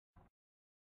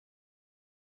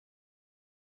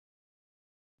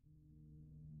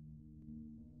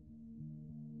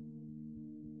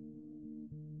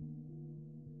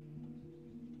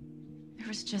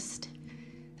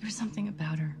there was something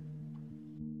about her.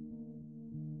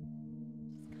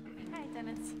 Hi,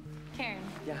 Dennis. Karen.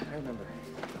 Yeah, I remember.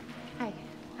 Hi.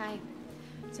 Hi.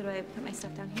 So do I put my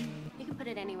stuff down here? You can put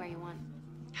it anywhere you want.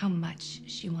 How much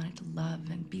she wanted to love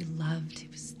and be loved.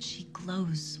 She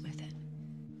glows with it.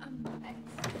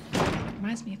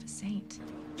 Reminds me of a saint.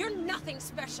 You're nothing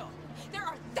special. There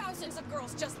are thousands of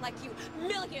girls just like you.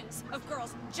 Millions of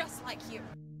girls just like you.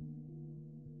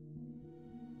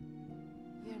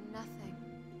 You're nothing.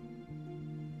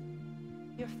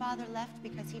 Your father left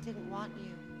because he didn't want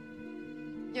you.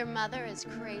 Your mother is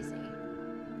crazy.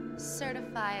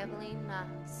 Certifiably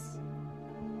nuts.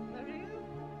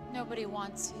 Nobody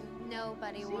wants you.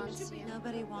 Nobody wants you.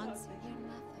 Nobody wants you. You're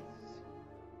nothing.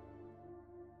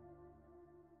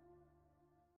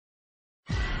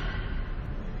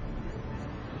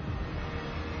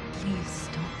 Please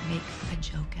don't make a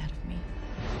joke out of me.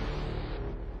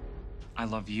 I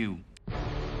love you.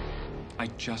 I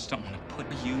just don't want to put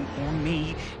you or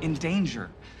me in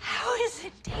danger. How is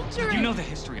it dangerous? You know the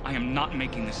history. I am not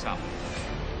making this up.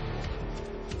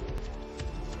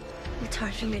 It's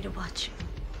hard for me to watch you.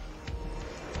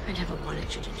 I never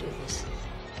wanted you to do this.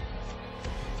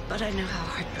 But I know how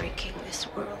heartbreaking this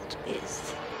world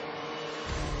is.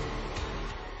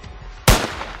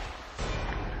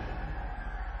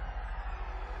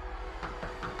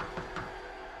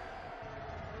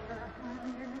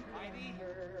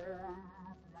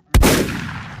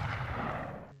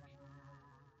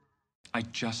 I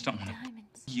just don't want to put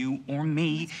you or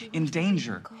me in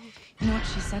danger. You know what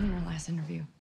she said in her last interview?